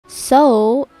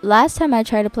So, last time I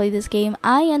tried to play this game,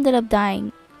 I ended up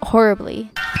dying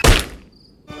horribly.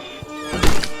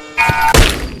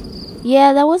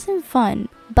 Yeah, that wasn't fun.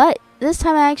 But this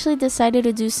time I actually decided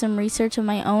to do some research of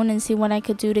my own and see what I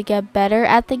could do to get better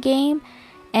at the game.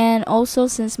 And also,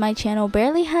 since my channel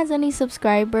barely has any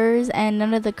subscribers and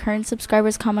none of the current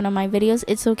subscribers comment on my videos,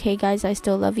 it's okay guys, I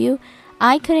still love you.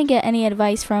 I couldn't get any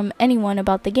advice from anyone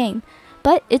about the game.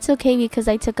 But it's okay because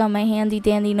I took out my handy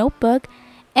dandy notebook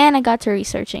and I got to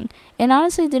researching. It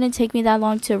honestly didn't take me that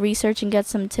long to research and get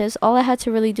some tips. All I had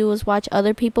to really do was watch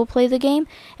other people play the game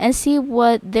and see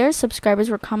what their subscribers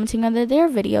were commenting under their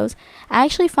videos. I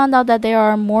actually found out that there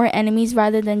are more enemies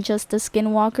rather than just the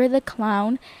skinwalker, the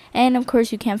clown, and of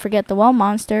course you can't forget the well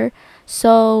monster.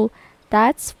 So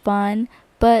that's fun.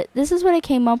 But this is what I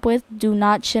came up with. Do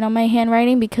not shit on my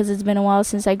handwriting because it's been a while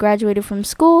since I graduated from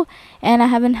school and I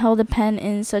haven't held a pen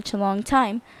in such a long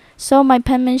time. So my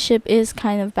penmanship is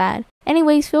kind of bad.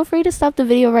 Anyways, feel free to stop the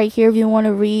video right here if you want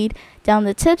to read down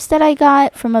the tips that I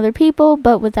got from other people.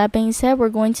 But with that being said, we're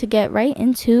going to get right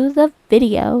into the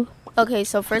video. Okay,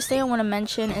 so first thing I want to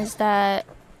mention is that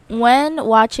when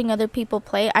watching other people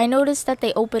play, I noticed that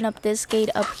they open up this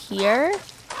gate up here.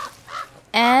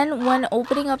 And when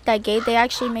opening up that gate, they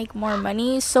actually make more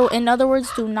money. So in other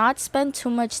words, do not spend too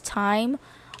much time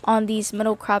on these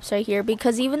middle crops right here,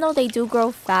 because even though they do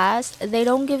grow fast, they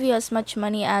don't give you as much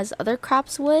money as other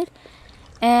crops would.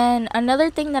 And another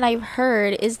thing that I've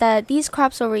heard is that these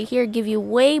crops over here give you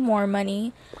way more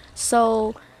money.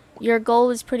 So your goal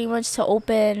is pretty much to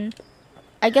open,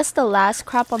 I guess, the last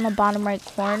crop on the bottom right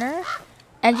corner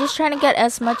and just trying to get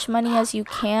as much money as you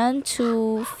can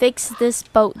to fix this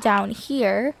boat down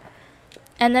here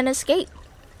and then escape.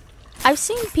 I've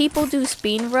seen people do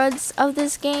speed runs of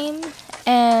this game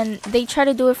and they try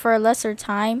to do it for a lesser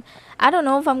time. I don't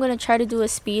know if I'm going to try to do a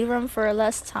speed run for a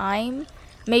less time.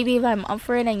 Maybe if I'm up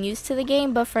for it and used to the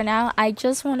game. But for now, I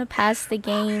just want to pass the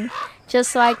game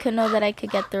just so I could know that I could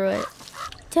get through it.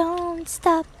 Don't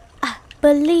stop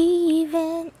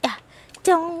believing.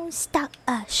 Don't stop.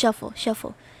 Shuffle,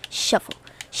 shuffle, shuffle,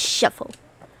 shuffle.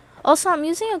 Also, I'm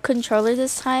using a controller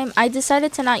this time. I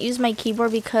decided to not use my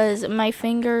keyboard because my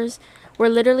fingers were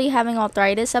literally having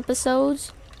arthritis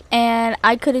episodes and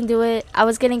I couldn't do it. I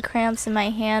was getting cramps in my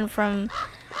hand from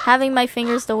having my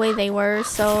fingers the way they were,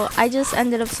 so I just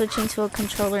ended up switching to a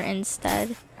controller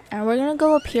instead. And we're gonna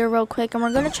go up here real quick and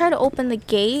we're gonna try to open the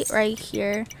gate right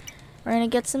here. We're gonna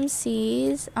get some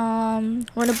seeds. We're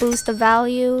gonna boost the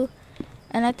value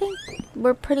and I think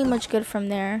we're pretty much good from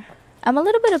there. I'm a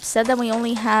little bit upset that we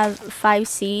only have 5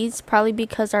 seeds, probably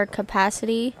because our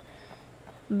capacity,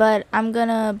 but I'm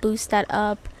gonna boost that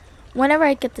up whenever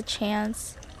I get the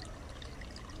chance.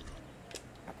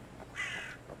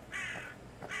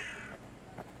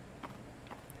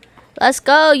 Let's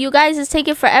go, you guys, it's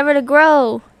taking forever to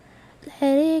grow.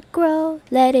 Let it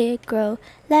grow,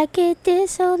 like it did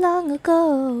so long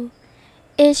ago.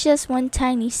 It's just one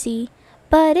tiny seed,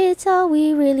 but it's all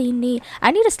we really need.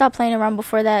 I need to stop playing around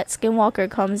before that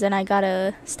skinwalker comes and I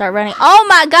gotta start running. Oh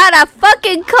my god, I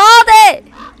fucking called it!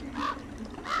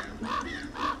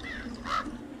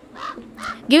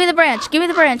 Give me the branch, give me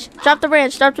the branch. Drop the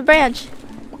branch, drop the branch.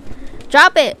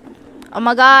 Drop it. Oh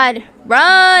my god,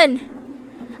 run!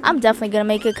 I'm definitely gonna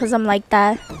make it because I'm like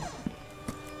that.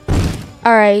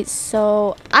 Alright,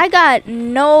 so I got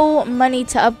no money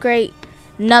to upgrade,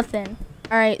 nothing.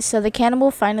 Alright, so the cannibal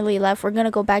finally left. We're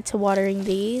gonna go back to watering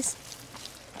these.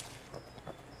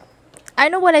 I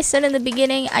know what I said in the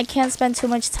beginning. I can't spend too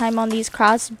much time on these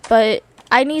crops, but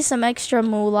I need some extra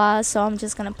moolah, so I'm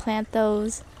just gonna plant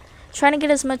those. Trying to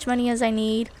get as much money as I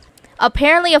need.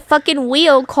 Apparently a fucking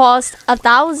wheel costs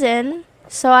 1,000,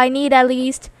 so I need at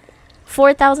least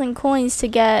 4,000 coins to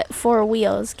get 4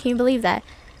 wheels. Can you believe that?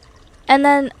 And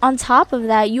then on top of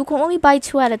that, you can only buy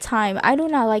 2 at a time. I do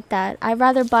not like that. I'd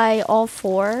rather buy all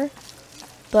 4.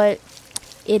 But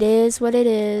it is what it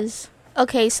is.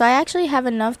 Okay, so I actually have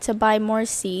enough to buy more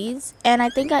seeds. And I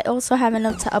think I also have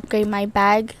enough to upgrade my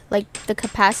bag, like the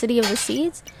capacity of the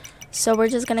seeds. So we're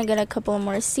just going to get a couple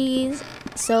more seeds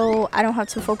so I don't have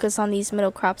to focus on these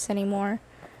middle crops anymore.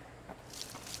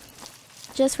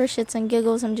 Just for shits and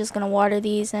giggles, I'm just going to water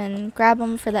these and grab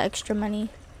them for the extra money.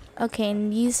 Okay,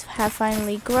 and these have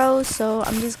finally grown, so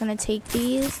I'm just going to take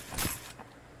these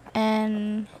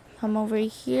and come over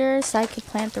here so I can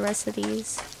plant the rest of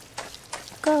these.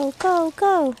 Go, go,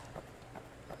 go.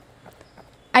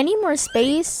 I need more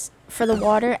space for the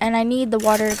water, and I need the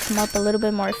water to come up a little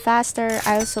bit more faster.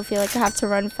 I also feel like I have to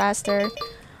run faster.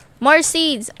 More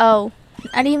seeds! Oh,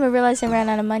 I didn't even realize I ran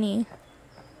out of money.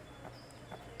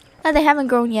 They haven't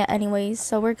grown yet anyways,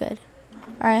 so we're good.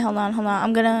 Alright, hold on.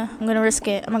 I'm gonna risk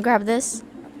it. I'm gonna grab this.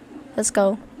 Let's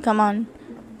go. Come on.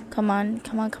 Come on.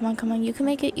 You can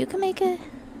make it.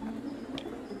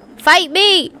 Fight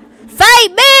me! Fight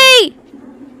me!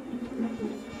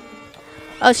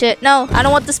 Oh shit, no, I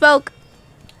don't want the smoke.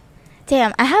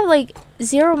 Damn, I have like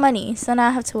 0 money, so now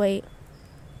I have to wait.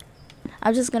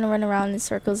 I'm just gonna run around in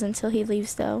circles until he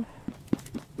leaves though.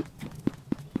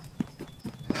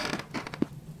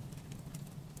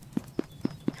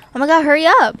 Oh my god, hurry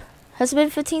up! Has it been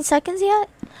 15 seconds yet?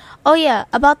 Oh yeah,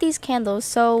 about these candles.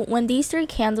 So when these 3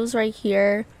 candles right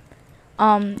here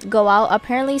go out,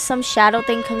 apparently some shadow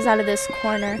thing comes out of this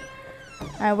corner.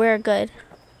 Alright, we're good.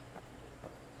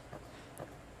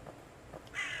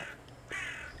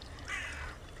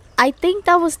 I think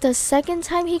that was the 2nd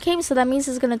time he came, so that means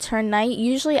it's gonna turn night.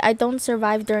 Usually I don't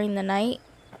survive during the night,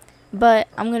 but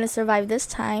I'm gonna survive this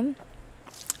time,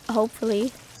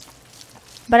 hopefully.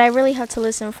 But I really have to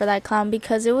listen for that clown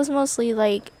because it was mostly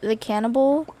like the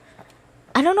cannibal.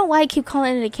 I don't know why I keep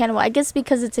calling it a cannibal. I guess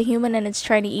because it's a human and it's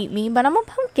trying to eat me, but I'm a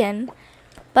pumpkin.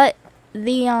 But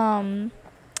the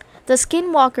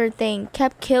skinwalker thing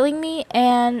kept killing me,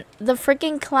 and the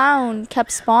freaking clown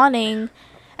kept spawning.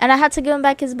 And I had to give him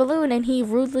back his balloon, and he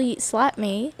rudely slapped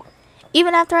me,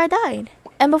 even after I died.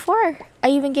 And before I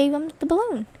even gave him the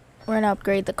balloon. We're gonna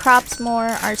upgrade the crops more,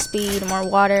 our speed, more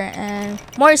water, and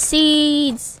more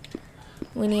seeds.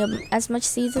 We need as much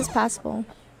seeds as possible.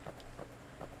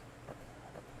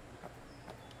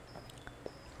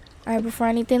 Alright, before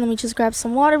anything, let me just grab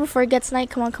some water before it gets night.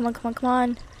 Come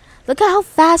on. Look at how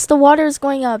fast the water is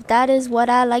going up. That is what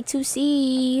I like to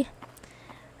see.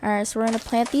 Alright, so we're gonna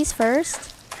plant these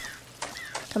first.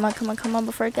 Come on,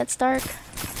 before it gets dark.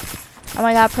 Oh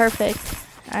my god, perfect.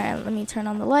 Alright, let me turn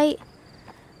on the light.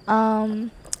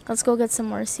 Let's go get some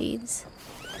more seeds.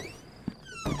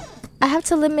 I have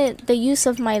to limit the use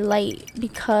of my light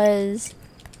because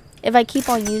if I keep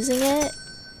on using it,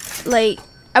 like,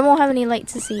 I won't have any light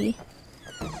to see.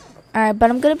 Alright, but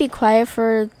I'm gonna be quiet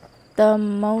for the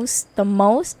most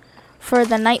for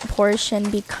the night portion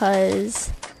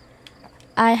because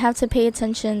I have to pay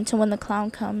attention to when the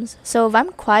clown comes. So if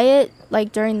I'm quiet,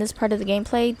 like during this part of the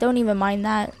gameplay, don't even mind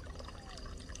that.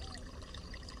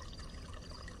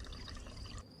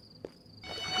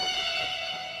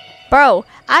 Bro,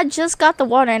 I just got the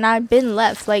water and I've been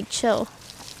left. Like, chill.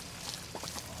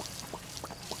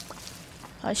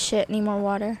 Oh shit, need more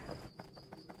water.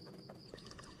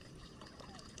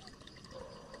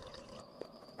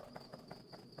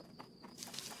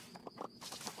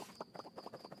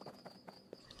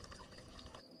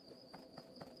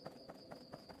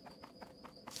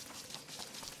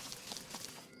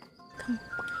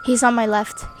 He's on my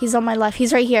left. He's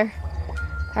right here.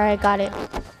 Alright, got it.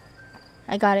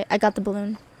 I got the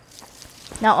balloon.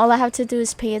 Now all I have to do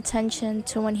is pay attention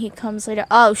to when he comes later.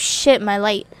 Oh shit, my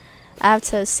light. I have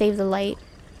to save the light.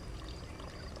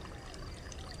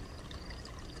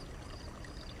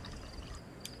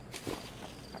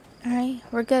 Alright,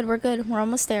 we're good. We're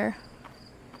almost there.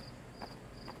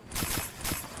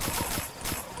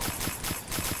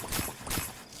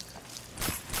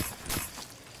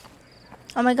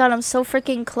 Oh my god, I'm so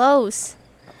freaking close.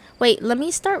 Wait, let me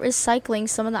start recycling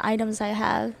some of the items I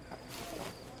have.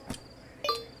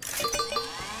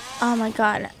 Oh my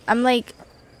god, I'm like,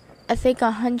 I think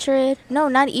 100. No,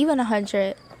 not even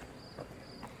 100.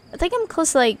 I think I'm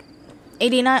close to like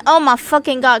 89. Oh my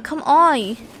fucking god, come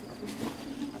on.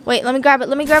 Wait, let me grab it.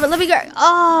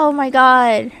 Oh my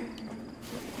god.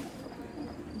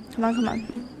 Come on.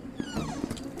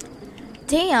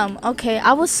 Damn, okay,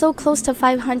 I was so close to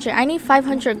 500. I need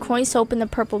 500 coins to open the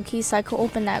purple key so I could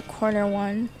open that corner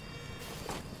one.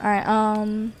 Alright,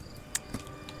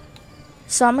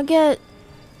 so I'm gonna get,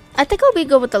 I think I'll be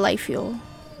good with the light fuel.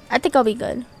 I think I'll be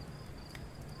good.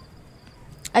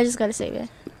 I just gotta save it.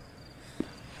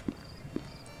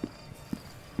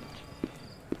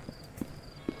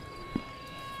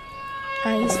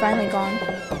 Alright, he's finally gone.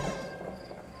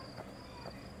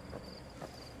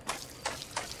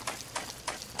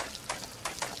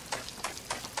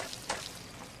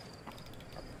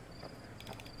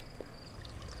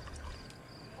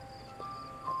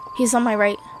 He's on my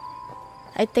right.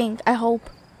 I think. I hope.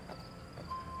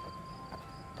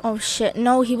 Oh shit.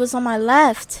 No, he was on my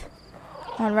left.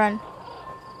 Come on, run.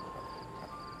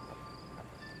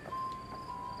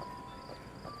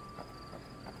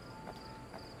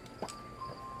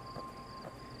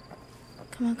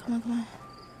 Come on.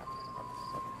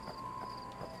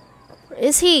 Where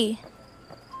is he?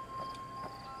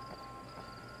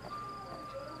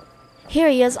 Here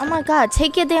he is. Oh my god.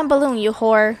 Take your damn balloon, you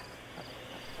whore.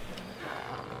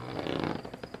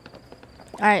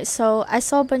 Alright, so I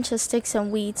saw a bunch of sticks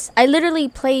and wheats. I literally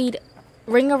played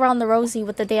Ring Around the Rosie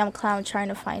with the damn clown trying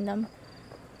to find them.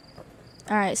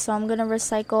 Alright, so I'm gonna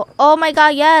recycle. Oh my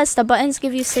god, yes! The buttons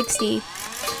give you 60.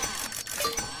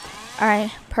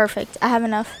 Alright, perfect. I have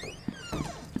enough.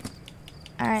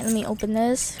 Alright, let me open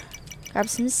this. Grab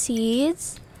some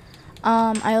seeds.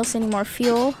 I also need more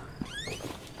fuel.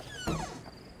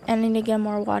 And I need to get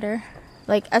more water.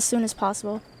 Like, as soon as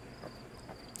possible.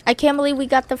 I can't believe we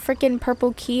got the freaking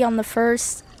purple key on the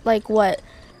first, like, what?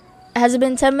 Has it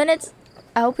been 10 minutes?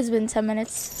 I hope it's been 10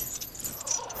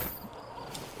 minutes.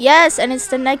 Yes, and it's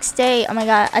the next day. Oh my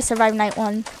god, I survived night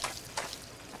 1.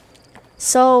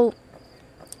 So,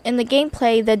 in the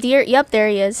gameplay, the deer, yep, there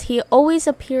he is. He always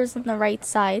appears on the right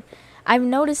side. I've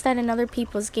noticed that in other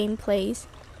people's gameplays.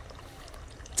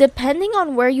 Depending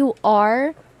on where you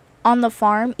are on the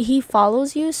farm, he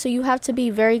follows you, so you have to be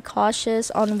very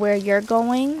cautious on where you're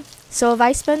going. So if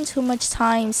I spend too much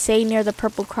time, say, near the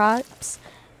purple crops,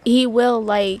 he will,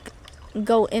 like,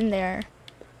 go in there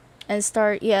and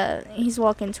start, yeah, he's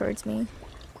walking towards me.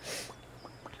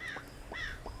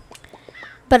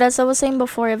 But as I was saying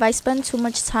before, if I spend too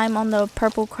much time on the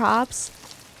purple crops,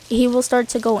 he will start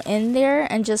to go in there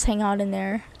and just hang out in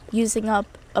there, using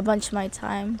up a bunch of my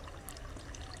time.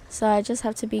 So I just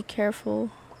have to be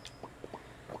careful.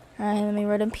 Alright, let me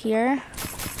run up here.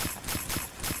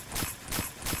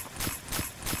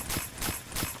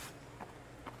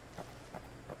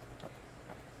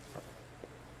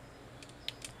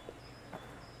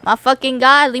 My fucking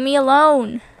god, leave me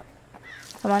alone.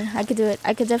 Come on, I could do it.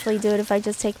 I could definitely do it if I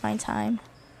just take my time.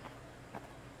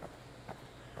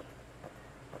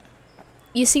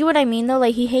 You see what I mean though?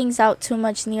 Like, he hangs out too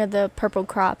much near the purple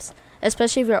crops.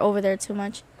 Especially if you're over there too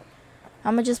much.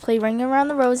 I'm gonna just play Ring Around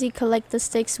the Rosie, collect the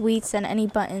sticks, wheats, and any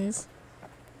buttons.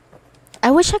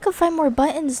 I wish I could find more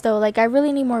buttons though. Like, I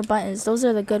really need more buttons. Those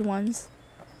are the good ones.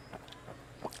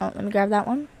 Oh, let me grab that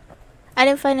one. I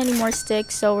didn't find any more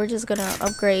sticks, so we're just gonna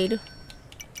upgrade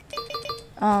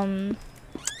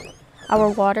our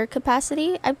water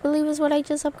capacity, I believe is what I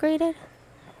just upgraded.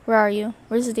 Where are you?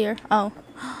 Where's the deer? Oh.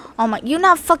 Oh my, you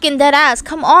not fucking dead ass.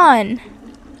 Come on.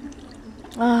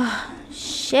 Oh,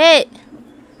 shit.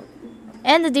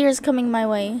 And the deer is coming my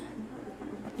way.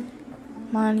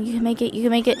 Come on, you can make it. You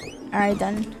can make it. Alright,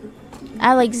 done. I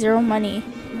have like 0 money.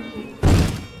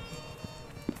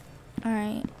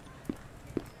 Alright.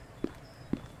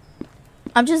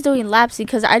 I'm just doing laps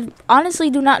because I honestly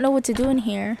do not know what to do in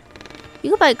here. You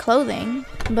can buy clothing,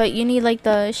 but you need like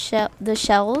the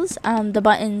shells, the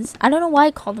buttons. I don't know why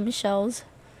I call them shells.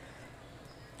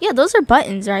 Yeah, those are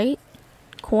buttons, right?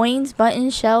 Coins,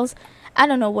 buttons, shells. I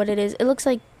don't know what it is. It looks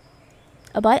like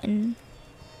a button.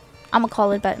 I'm gonna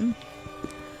call it button.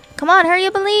 Come on, hurry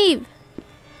up and leave.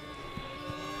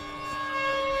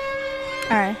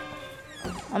 Alright.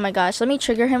 Oh my gosh, let me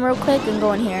trigger him real quick and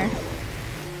go in here.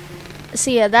 So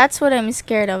yeah, that's what I'm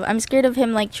scared of. I'm scared of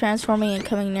him like transforming and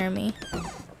coming near me.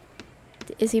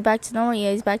 Is he back to normal?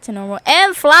 Yeah, he's back to normal.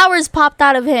 And flowers popped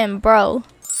out of him, bro.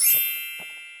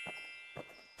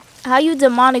 How you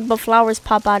demonic but flowers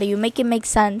pop out of you? Make it make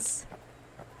sense.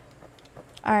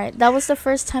 Alright, that was the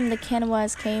first time the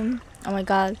cannibals came. Oh my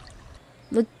god.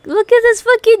 Look at this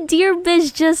fucking deer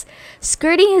bitch just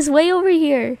skirting his way over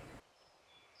here.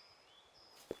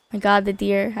 Oh my god, the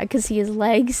deer. I could see his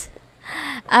legs.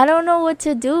 I don't know what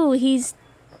to do. He's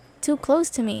too close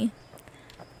to me.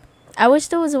 I wish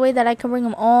there was a way that I could bring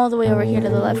him all the way over here to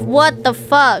the left. What the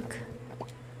fuck?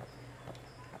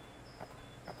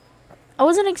 I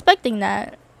wasn't expecting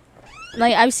that.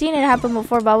 Like, I've seen it happen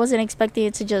before, but I wasn't expecting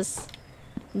it to just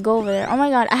go over there. Oh my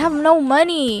god, I have no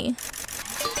money.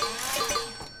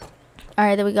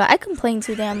 Alright, there we go. I complain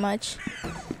too damn much.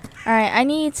 Alright, I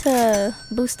need to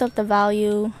boost up the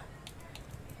value.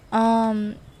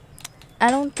 I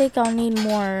don't think I'll need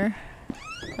more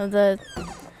of the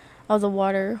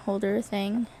water holder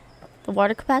thing. The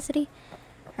water capacity.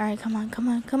 Alright, come on, come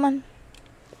on, come on.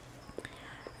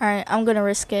 Alright, I'm gonna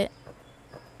risk it.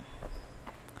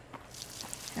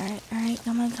 Alright,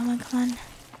 come on, come on, come on.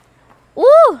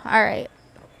 Woo! Alright.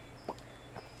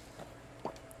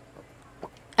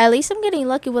 At least I'm getting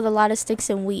lucky with a lot of sticks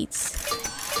and wheats.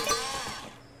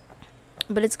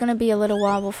 But it's gonna be a little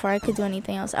while before I could do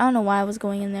anything else. I don't know why I was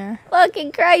going in there.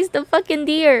 Fucking Christ, the fucking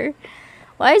deer.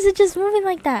 Why is it just moving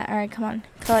like that? Alright, come on.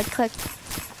 Click.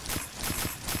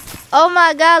 Oh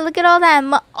my god, look at all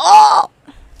that oh!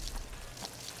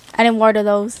 I didn't water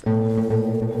those.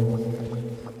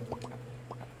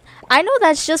 I know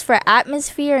that's just for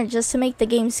atmosphere and just to make the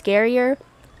game scarier.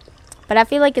 But I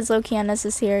feel like it's low-key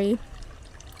unnecessary.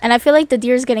 And I feel like the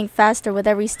deer's getting faster with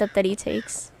every step that he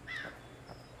takes.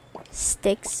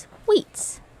 sticks,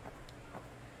 wheats.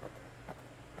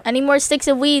 I need more sticks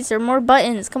of wheats or more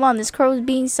buttons. Come on, this crow is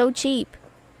being so cheap.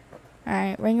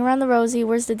 Alright, ring around the rosy.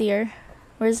 Where's the deer?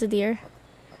 Where's the deer?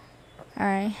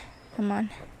 Alright, come on.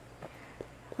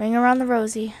 Ring around the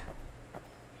rosy.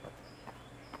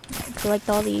 Collect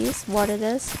all these. Water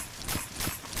this.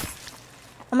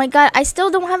 Oh my god, I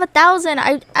still don't have 1,000.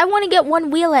 I want to get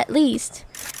one wheel at least.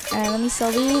 Alright, let me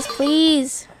sell these,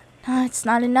 please. No, it's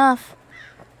not enough.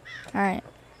 Alright.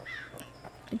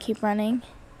 I keep running.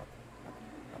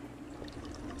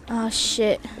 Oh,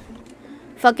 shit.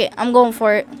 Fuck it. I'm going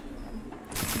for it.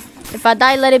 If I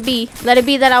die, let it be. Let it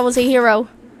be that I was a hero.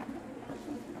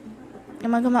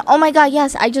 Come on, come on. Oh my god,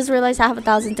 yes. I just realized I have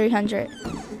 1,300.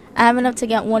 I have enough to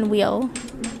get one wheel.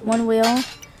 One wheel. I'm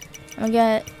gonna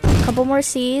get a couple more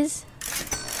C's.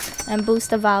 And boost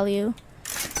the value.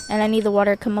 And I need the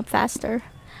water to come up faster.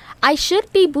 I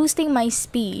should be boosting my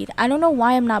speed. I don't know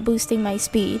why I'm not boosting my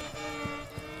speed.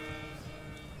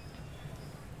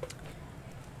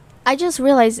 I just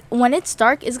realized when it's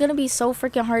dark, it's gonna be so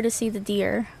freaking hard to see the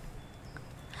deer.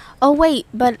 Oh wait,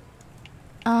 but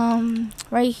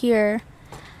right here,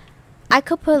 I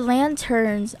could put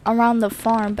lanterns around the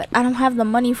farm, but I don't have the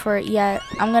money for it yet.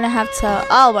 I'm gonna have to.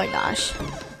 Oh my gosh,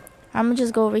 I'm gonna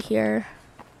just go over here.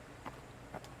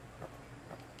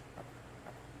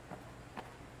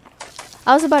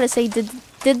 I was about to say, did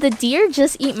the deer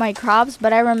just eat my crops?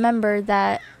 But I remember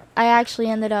that I actually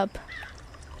ended up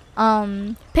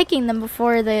picking them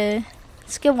before the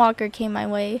skinwalker came my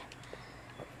way.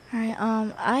 Alright,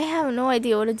 I have no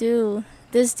idea what to do.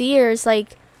 This deer is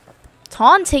like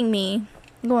taunting me.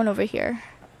 I'm going over here.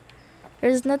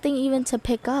 There's nothing even to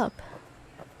pick up.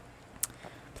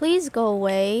 Please go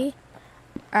away.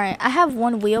 Alright, I have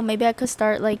one wheel. Maybe I could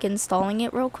start like installing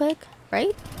it real quick,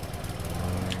 right?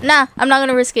 Nah, I'm not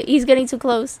gonna risk it. He's getting too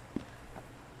close.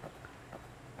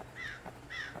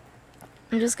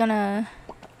 I'm just gonna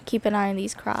keep an eye on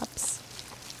these crops.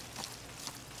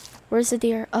 Where's the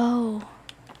deer? Oh.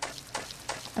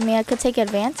 I mean, I could take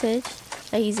advantage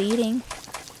that he's eating.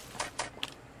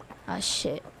 Ah,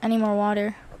 shit. I need more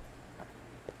water.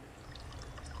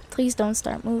 Please don't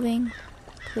start moving.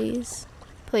 Please.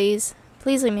 Please.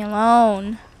 Please leave me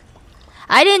alone.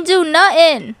 I didn't do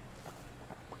nothing!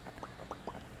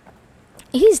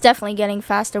 He's definitely getting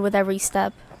faster with every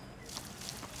step.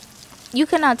 You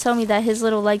cannot tell me that his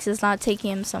little legs is not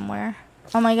taking him somewhere.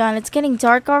 Oh my god, it's getting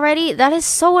dark already? That is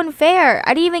so unfair.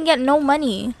 I didn't even get no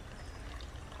money.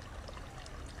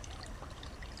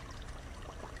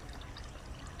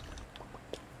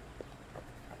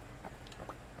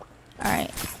 Alright.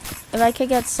 If I could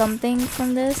get something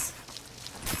from this,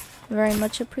 very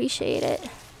much appreciate it.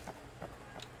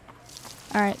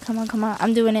 Alright, come on, come on.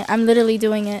 I'm doing it. I'm literally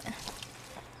doing it.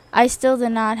 I still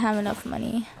did not have enough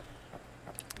money.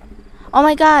 Oh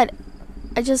my god.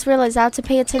 I just realized I have to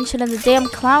pay attention to the damn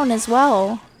clown as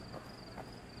well.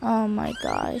 Oh my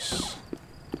gosh.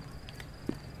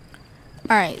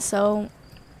 Alright, so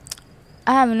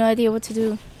I have no idea what to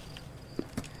do.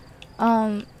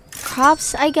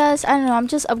 Crops, I guess. I don't know. I'm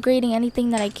just upgrading anything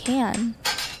that I can.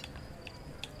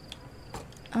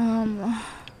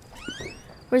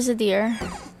 Where's the deer?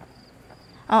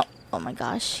 Oh my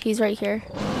gosh. He's right here.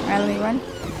 Alright, let me run.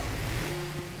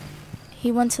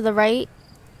 He went to the right.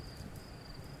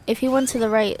 If he went to the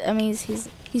right, that means he's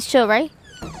chill, right?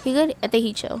 He good? I think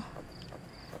he chill.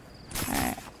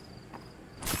 Alright.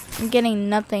 I'm getting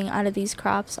nothing out of these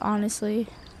crops, honestly.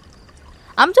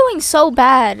 I'm doing so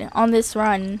bad on this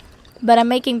run, but I'm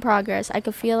making progress. I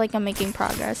could feel like I'm making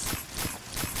progress.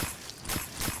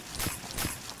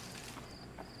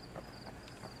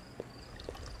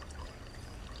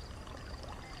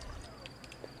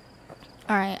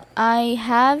 Alright, I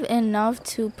have enough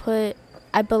to put,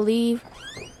 I believe,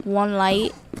 one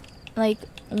light. Like,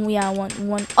 yeah,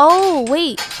 one. Oh,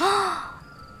 wait.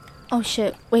 Oh,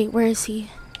 shit. Wait, where is he?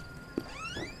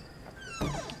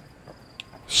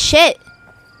 Shit.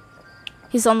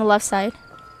 He's on the left side.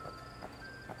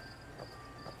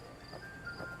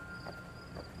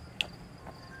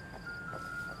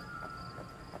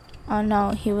 Oh,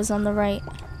 no. He was on the right.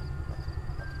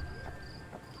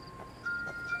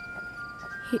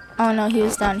 Oh no, he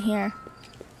was down here.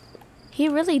 He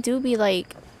really do be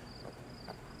like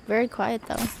very quiet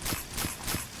though.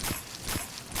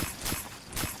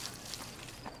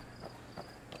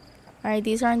 Alright,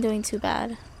 these aren't doing too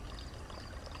bad.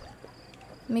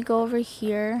 Let me go over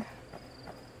here.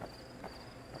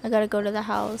 I gotta go to the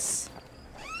house.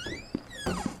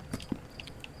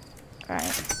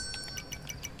 Alright.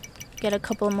 Get a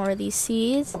couple more of these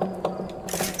seeds.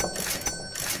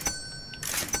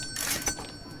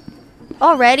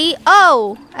 Already?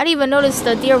 Oh! I didn't even notice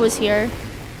the deer was here.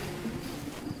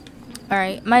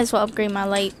 Alright, might as well upgrade my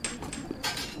light.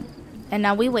 And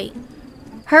now we wait.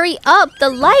 Hurry up! The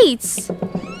lights!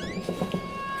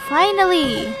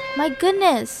 Finally! My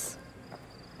goodness!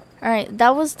 Alright,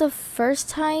 that was the first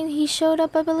time he showed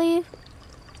up, I believe.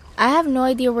 I have no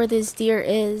idea where this deer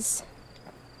is.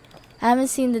 I haven't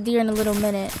seen the deer in a little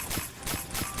minute.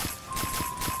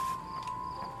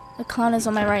 The clown is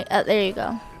on my right. Oh, there you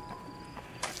go.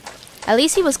 At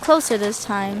least he was closer this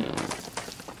time.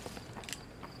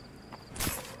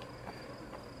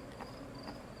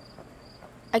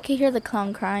 I could hear the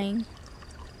clown crying.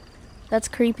 That's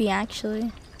creepy,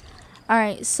 actually.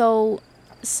 Alright, so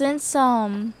since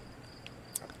I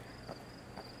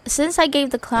gave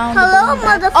the clown the balloon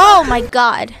back, oh my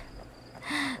god,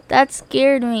 that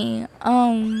scared me.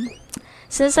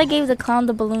 Since I gave the clown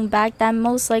the balloon back, that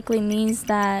most likely means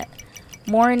that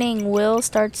morning will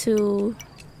start to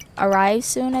arrive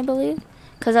soon, I believe,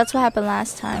 because that's what happened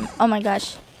last time. Oh my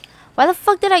gosh, why the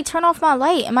fuck did I turn off my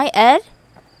light? Am I Ed?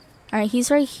 Alright,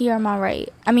 he's right here on my right.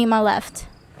 I mean my left.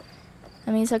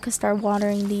 That means I could start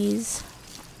watering these.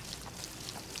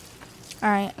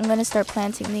 Alright, I'm gonna start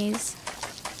planting these.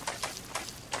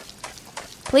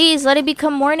 Please, let it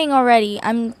become morning already.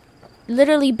 I'm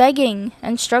literally begging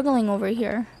and struggling over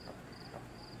here.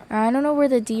 Alright, I don't know where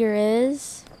the deer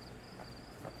is.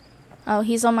 Oh,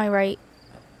 he's on my right.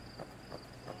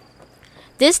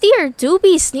 This deer do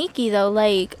be sneaky though.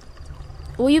 Like,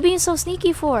 what are you being so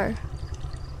sneaky for?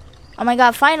 Oh my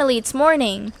god, finally, it's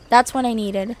morning. That's what I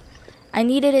needed. I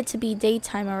needed it to be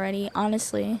daytime already,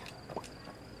 honestly.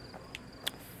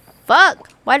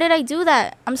 Fuck! Why did I do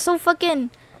that? I'm so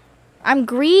fucking... I'm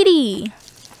greedy.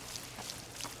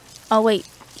 Oh wait,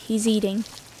 he's eating.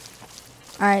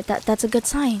 Alright, that's a good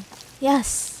sign.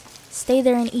 Yes. Stay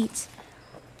there and eat.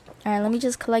 Alright, let me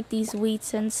just collect these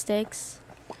wheats and sticks.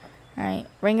 Alright,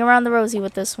 ring around the rosy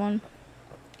with this one.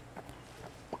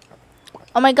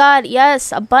 Oh my god,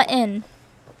 yes, a button.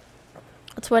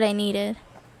 That's what I needed.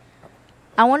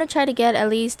 I want to try to get at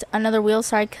least another wheel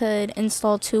so I could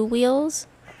install 2 wheels.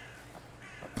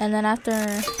 And then after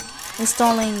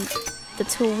installing the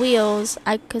 2 wheels,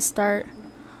 I could start...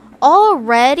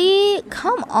 Already?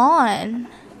 Come on.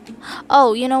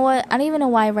 Oh, you know what? I don't even know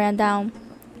why I ran down.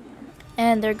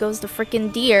 And there goes the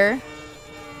freaking deer.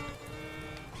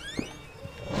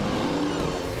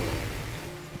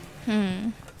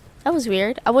 That was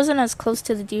weird. I wasn't as close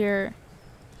to the deer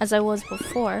as I was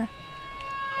before.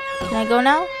 Can I go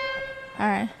now?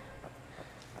 Alright.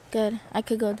 Good. I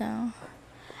could go down.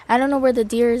 I don't know where the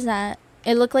deer is at.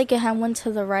 It looked like it had one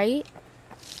to the right.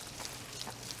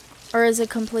 Or is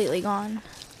it completely gone?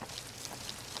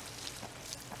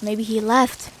 Maybe he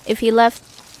left. If he left,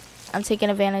 I'm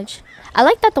taking advantage. I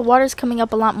like that the water's coming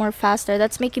up a lot more faster.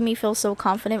 That's making me feel so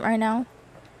confident right now.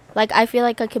 Like, I feel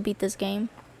like I could beat this game.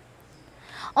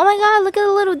 Oh my god, look at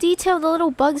the little detail, the little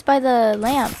bugs by the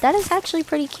lamp. That is actually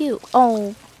pretty cute.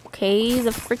 Oh, okay,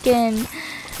 the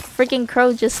freaking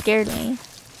crow just scared me.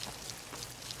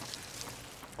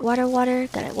 Water, water,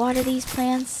 gotta water these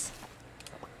plants.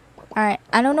 Alright,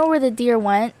 I don't know where the deer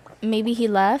went. Maybe he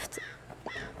left.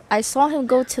 I saw him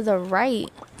go to the right.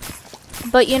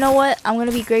 But you know what? I'm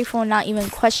gonna be grateful and not even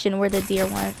question where the deer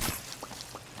went.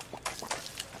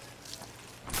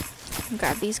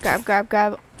 Grab these,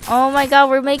 grab. Oh my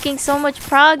god, we're making so much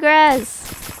progress.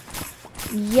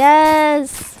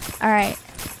 Yes. Alright.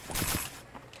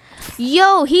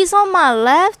 Yo, he's on my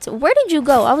left. Where did you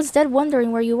go? I was dead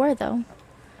wondering where you were though.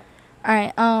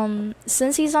 Alright,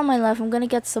 since he's on my left, I'm gonna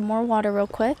get some more water real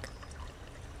quick.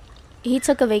 He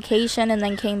took a vacation and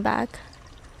then came back.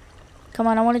 Come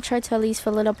on, I want to try to at least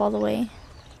fill it up all the way.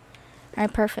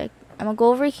 Alright, perfect. I'm gonna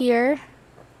go over here.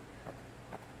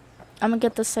 I'm gonna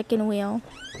get the second wheel.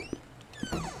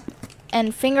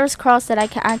 And fingers crossed that I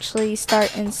can actually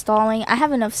start installing. I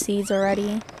have enough seeds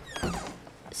already.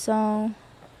 So...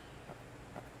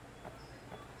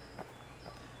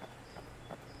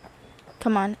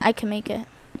 come on, I can make it.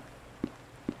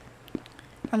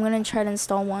 I'm gonna try to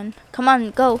install one. Come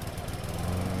on, go.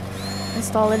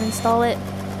 Install it.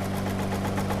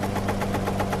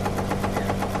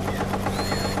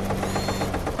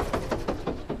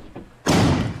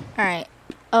 Alright.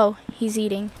 Oh, he's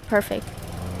eating. Perfect.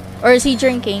 Or is he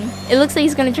drinking? It looks like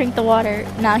he's gonna drink the water.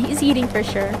 Nah, he's eating for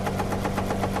sure.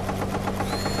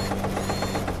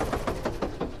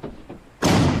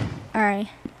 Alright.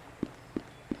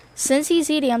 Since he's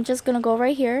eating, I'm just gonna go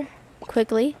right here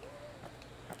quickly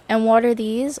and water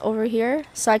these over here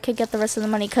so I could get the rest of the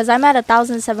money, because I'm at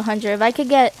 1,700. If I could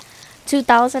get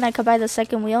 2,000, I could buy the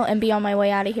second wheel and be on my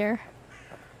way out of here.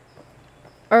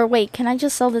 Or wait, can I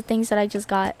just sell the things that I just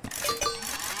got?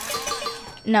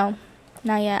 No,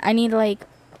 not yet. I need like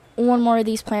one more of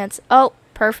these plants. Oh,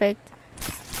 perfect.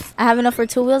 I have enough for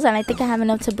 2 wheels, and I think I have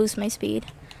enough to boost my speed.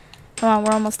 Come on,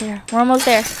 we're almost there. We're almost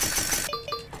there.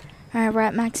 Alright, we're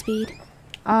at max speed.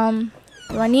 Do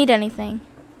I need anything?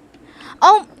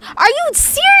 Oh, are you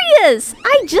serious?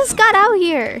 I just got out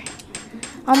here.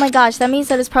 Oh my gosh, that means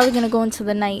that it's probably gonna go into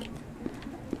the night.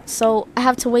 So I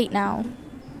have to wait now.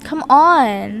 Come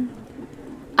on.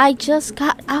 I just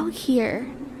got out here.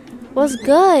 What's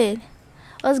good?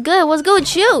 What's good? What's good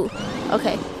with you?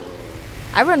 Okay.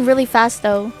 I run really fast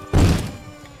though.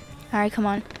 Alright, come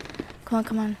on. Come on,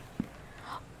 come on.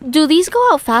 Do these go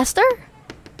out faster?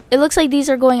 It looks like these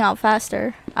are going out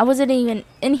faster. I wasn't even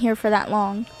in here for that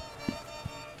long.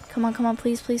 Come on,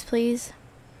 please, please, please.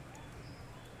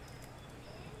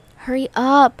 Hurry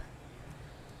up.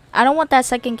 I don't want that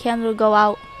second candle to go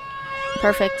out.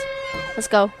 Perfect. Let's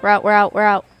go. We're out, we're out, we're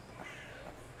out.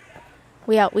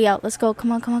 We out, we out. Let's go.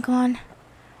 Come on, come on, come on.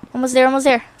 Almost there, almost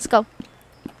there. Let's go.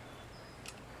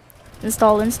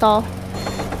 Install, install.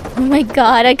 Oh my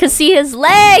god, I could see his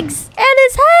legs and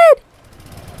his head.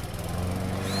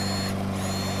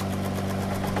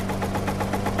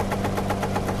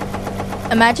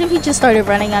 Imagine if he just started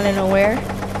running out of nowhere.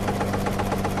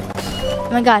 Oh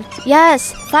my god.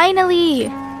 Yes, finally.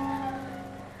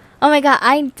 Oh my god,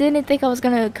 I didn't think I was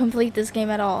gonna complete this game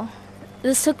at all.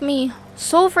 This took me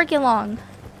so freaking long.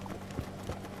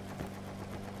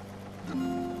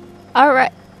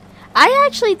 Alright. I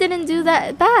actually didn't do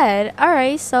that bad.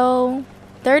 Alright, so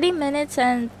 30 minutes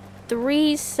and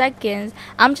 3 seconds.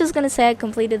 I'm just gonna say I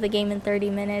completed the game in 30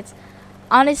 minutes.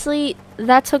 Honestly,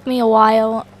 that took me a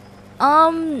while.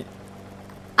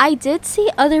 I did see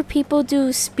other people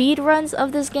do speed runs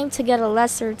of this game to get a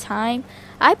lesser time.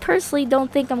 I personally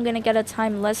don't think I'm gonna get a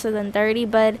time lesser than 30,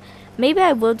 but maybe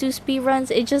I will do speed runs.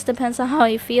 It just depends on how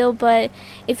I feel. But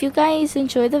if you guys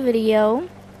enjoyed the video,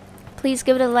 please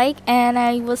give it a like, and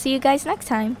I will see you guys next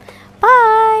time.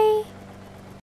 Bye!